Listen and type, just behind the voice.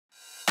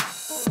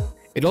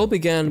It all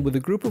began with a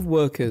group of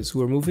workers who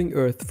were moving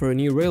earth for a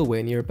new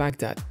railway near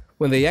Baghdad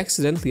when they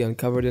accidentally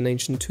uncovered an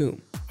ancient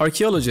tomb.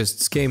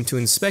 Archaeologists came to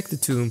inspect the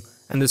tomb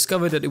and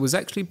discovered that it was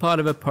actually part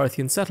of a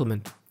Parthian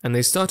settlement, and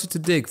they started to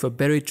dig for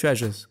buried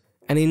treasures.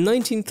 And in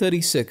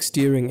 1936,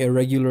 during a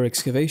regular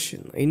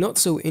excavation, a not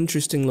so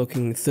interesting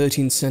looking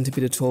 13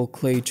 centimeter tall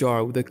clay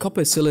jar with a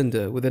copper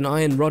cylinder with an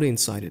iron rod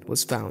inside it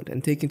was found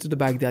and taken to the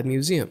Baghdad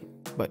Museum.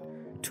 But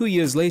 2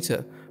 years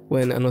later,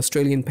 when an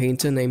Australian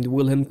painter named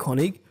Wilhelm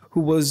Koenig, who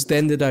was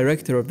then the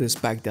director of this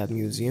Baghdad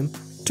Museum,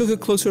 took a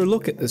closer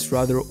look at this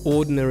rather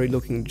ordinary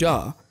looking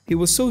jar, he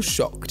was so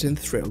shocked and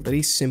thrilled that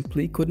he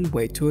simply couldn't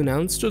wait to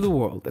announce to the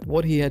world that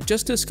what he had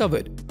just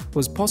discovered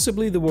was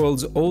possibly the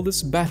world's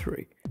oldest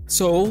battery,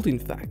 so old in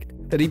fact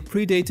that it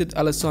predated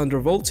Alessandro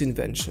Volta's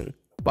invention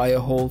by a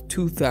whole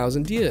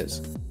 2,000 years.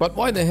 But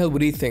why the hell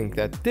would he think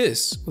that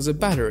this was a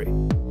battery?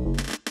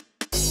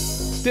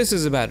 This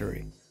is a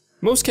battery.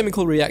 Most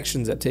chemical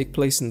reactions that take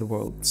place in the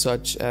world,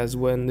 such as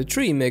when the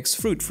tree makes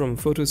fruit from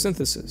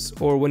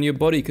photosynthesis or when your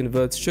body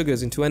converts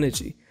sugars into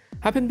energy,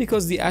 happen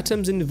because the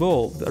atoms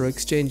involved are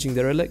exchanging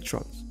their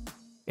electrons.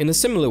 In a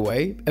similar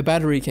way, a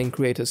battery can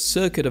create a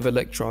circuit of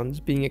electrons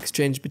being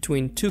exchanged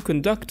between two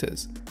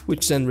conductors,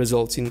 which then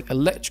results in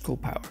electrical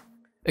power.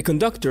 A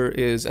conductor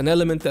is an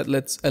element that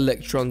lets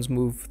electrons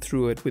move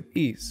through it with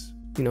ease.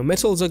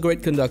 Metals are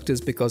great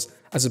conductors because,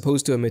 as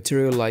opposed to a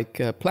material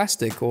like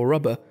plastic or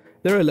rubber,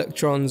 their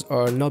electrons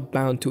are not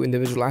bound to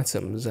individual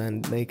atoms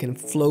and they can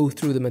flow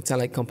through the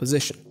metallic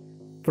composition.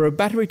 For a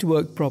battery to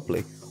work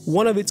properly,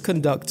 one of its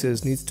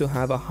conductors needs to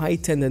have a high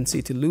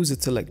tendency to lose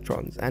its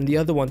electrons and the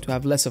other one to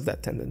have less of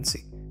that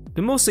tendency.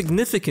 The more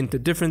significant the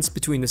difference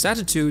between this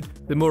attitude,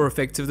 the more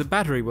effective the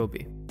battery will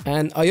be.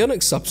 An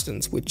ionic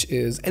substance, which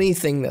is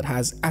anything that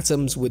has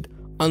atoms with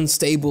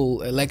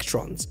unstable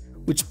electrons,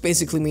 which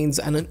basically means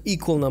an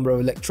unequal number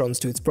of electrons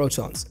to its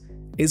protons,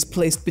 is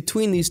placed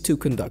between these two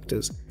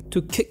conductors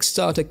to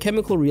kickstart a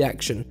chemical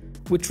reaction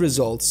which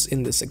results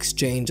in this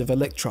exchange of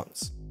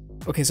electrons.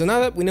 Okay, so now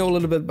that we know a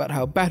little bit about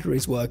how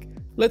batteries work,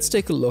 let's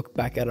take a look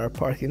back at our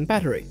Parthian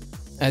battery.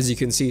 As you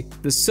can see,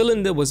 the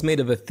cylinder was made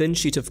of a thin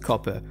sheet of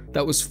copper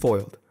that was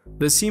foiled.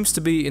 There seems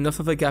to be enough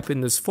of a gap in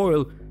this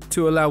foil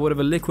to allow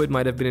whatever liquid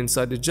might have been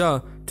inside the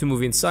jar to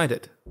move inside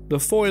it. The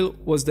foil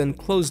was then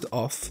closed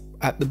off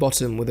at the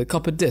bottom with a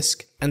copper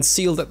disc and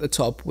sealed at the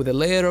top with a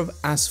layer of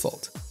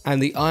asphalt,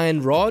 and the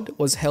iron rod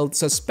was held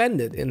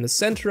suspended in the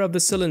center of the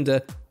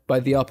cylinder by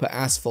the upper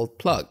asphalt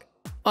plug.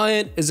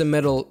 Iron is a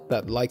metal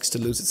that likes to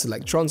lose its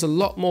electrons a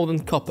lot more than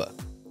copper,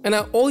 and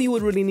now all you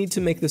would really need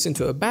to make this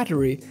into a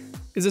battery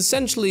is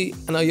essentially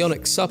an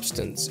ionic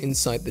substance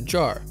inside the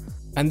jar,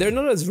 and they're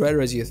not as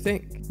rare as you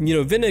think.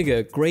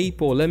 Vinegar,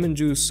 grape or lemon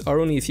juice are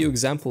only a few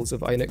examples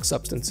of ionic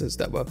substances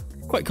that were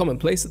quite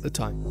commonplace at the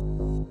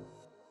time.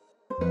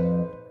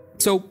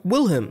 So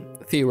Wilhelm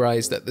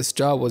theorized that this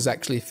jar was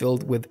actually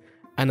filled with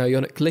an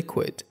ionic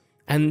liquid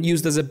and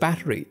used as a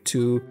battery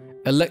to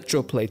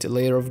electroplate a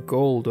layer of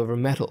gold over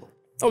metal.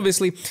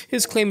 Obviously,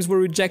 his claims were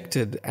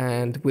rejected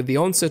and, with the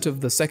onset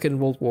of the Second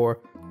World War,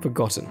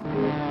 forgotten.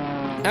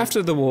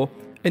 After the war,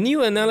 a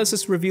new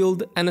analysis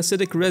revealed an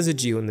acidic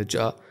residue in the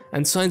jar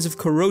and signs of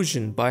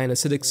corrosion by an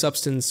acidic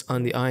substance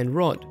on the iron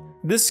rod.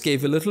 This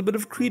gave a little bit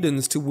of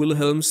credence to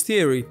Wilhelm's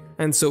theory,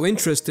 and so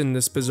interest in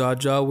this bizarre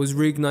jar was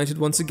reignited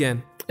once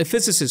again. A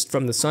physicist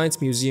from the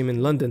Science Museum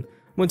in London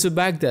went to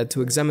Baghdad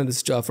to examine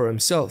this jar for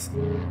himself.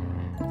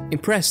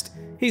 Impressed,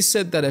 he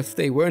said that if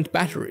they weren't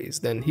batteries,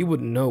 then he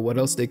wouldn't know what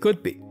else they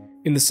could be.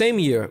 In the same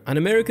year, an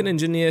American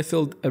engineer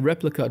filled a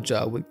replica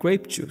jar with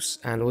grape juice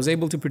and was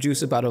able to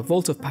produce about a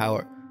volt of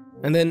power.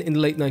 And then in the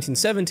late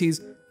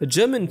 1970s, a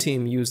German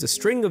team used a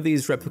string of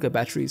these replica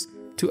batteries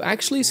to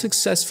actually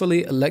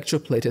successfully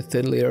electroplate a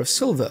thin layer of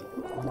silver.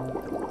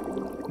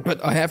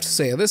 But I have to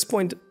say, at this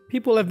point,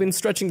 people have been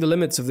stretching the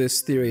limits of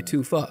this theory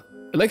too far.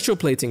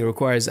 Electroplating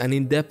requires an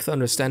in-depth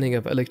understanding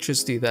of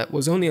electricity that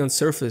was only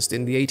unsurfaced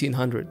in the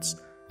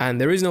 1800s, and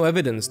there is no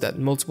evidence that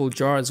multiple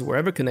jars were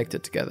ever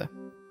connected together.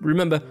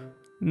 Remember,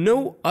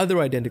 no other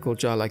identical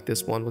jar like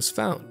this one was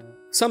found.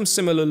 Some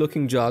similar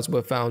looking jars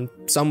were found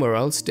somewhere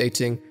else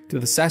dating to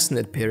the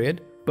Sassanid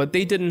period, but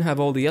they didn't have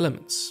all the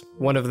elements.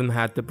 One of them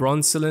had the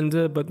bronze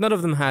cylinder, but none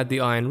of them had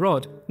the iron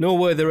rod, nor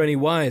were there any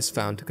wires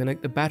found to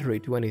connect the battery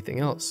to anything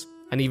else.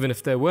 And even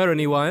if there were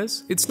any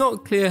wires, it's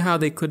not clear how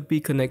they could be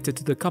connected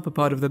to the copper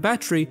part of the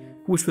battery,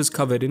 which was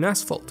covered in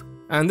asphalt.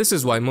 And this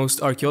is why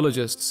most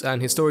archaeologists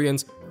and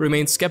historians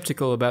remain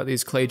skeptical about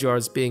these clay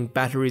jars being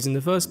batteries in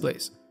the first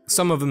place.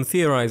 Some of them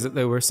theorize that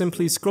they were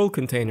simply scroll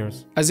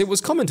containers, as it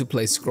was common to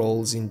place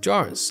scrolls in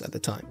jars at the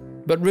time.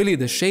 But really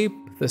the shape,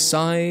 the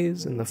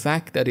size, and the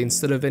fact that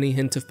instead of any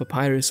hint of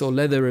papyrus or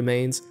leather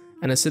remains,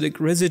 an acidic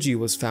residue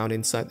was found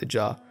inside the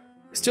jar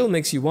still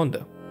makes you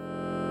wonder.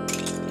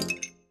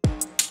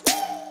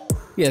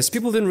 Yes,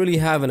 people didn't really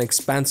have an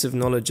expansive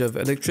knowledge of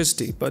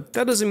electricity, but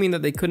that doesn't mean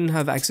that they couldn't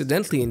have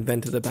accidentally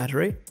invented a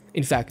battery.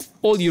 In fact,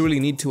 all you really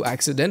need to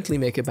accidentally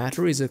make a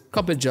battery is a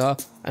copper jar,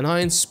 an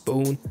iron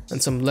spoon,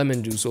 and some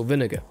lemon juice or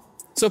vinegar.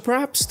 So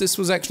perhaps this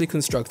was actually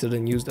constructed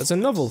and used as a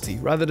novelty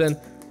rather than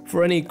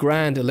for any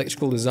grand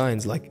electrical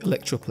designs like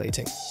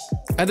electroplating.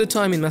 At the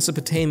time in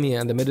Mesopotamia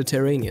and the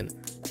Mediterranean,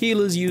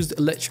 healers used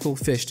electrical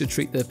fish to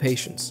treat their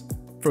patients.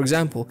 For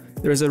example,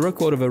 there is a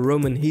record of a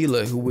Roman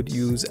healer who would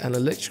use an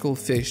electrical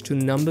fish to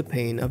numb the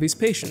pain of his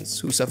patients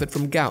who suffered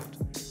from gout.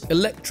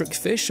 Electric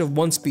fish of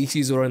one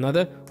species or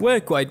another were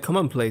quite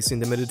commonplace in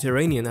the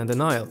Mediterranean and the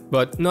Nile,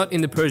 but not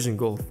in the Persian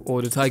Gulf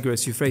or the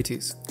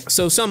Tigris-Euphrates.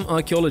 So some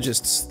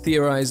archaeologists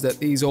theorize that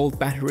these old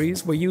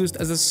batteries were used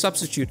as a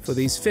substitute for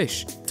these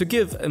fish, to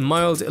give a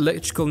mild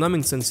electrical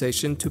numbing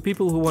sensation to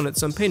people who wanted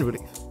some pain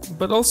relief.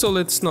 But also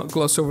let's not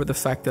gloss over the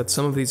fact that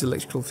some of these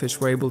electrical fish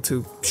were able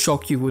to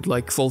shock you with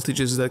like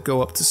voltages that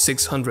go up to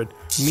 600.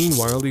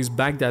 Meanwhile, these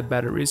Baghdad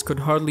batteries could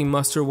hardly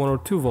muster 1 or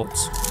 2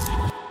 volts.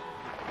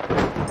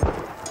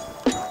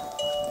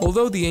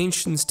 Although the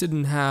ancients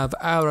didn't have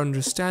our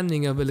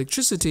understanding of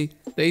electricity,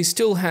 they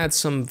still had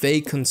some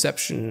vague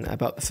conception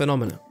about the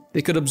phenomena.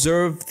 They could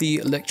observe the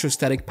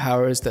electrostatic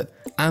powers that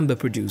amber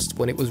produced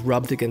when it was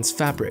rubbed against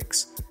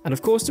fabrics. And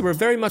of course, they were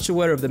very much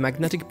aware of the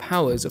magnetic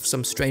powers of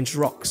some strange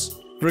rocks.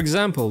 For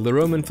example, the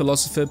Roman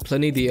philosopher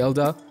Pliny the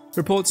Elder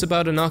reports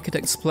about an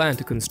architect's plan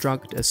to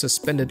construct a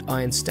suspended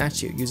iron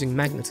statue using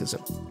magnetism.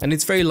 And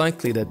it's very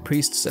likely that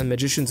priests and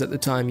magicians at the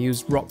time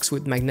used rocks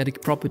with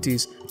magnetic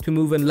properties to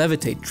move and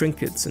levitate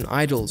trinkets and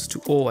idols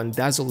to awe and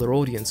dazzle their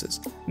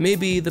audiences.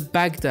 Maybe the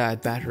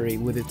Baghdad battery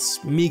with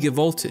its meager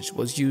voltage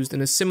was used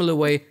in a similar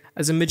way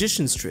as a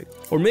magician's trick.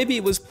 Or maybe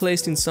it was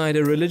placed inside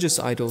a religious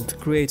idol to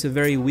create a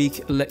very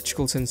weak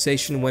electrical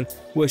sensation when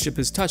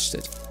worshippers touched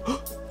it.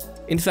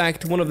 In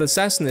fact, one of the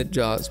Sassanid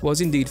jars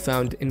was indeed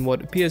found in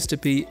what appears to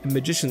be a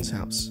magician's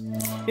house.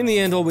 In the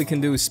end, all we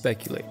can do is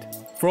speculate.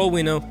 For all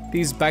we know,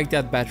 these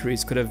Baghdad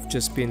batteries could have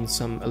just been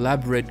some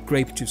elaborate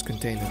grape juice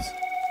containers.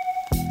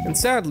 And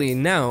sadly,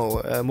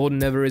 now, more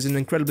than ever, is an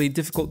incredibly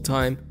difficult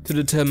time to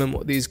determine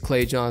what these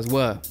clay jars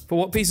were. For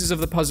what pieces of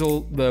the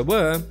puzzle there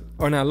were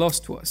are now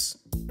lost to us.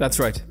 That's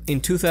right,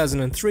 in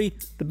 2003,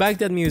 the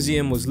Baghdad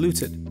Museum was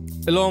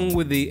looted. Along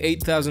with the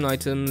 8,000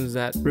 items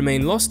that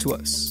remain lost to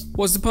us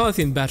was the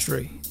Parthian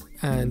battery,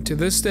 and to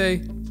this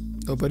day,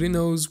 nobody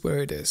knows where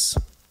it is.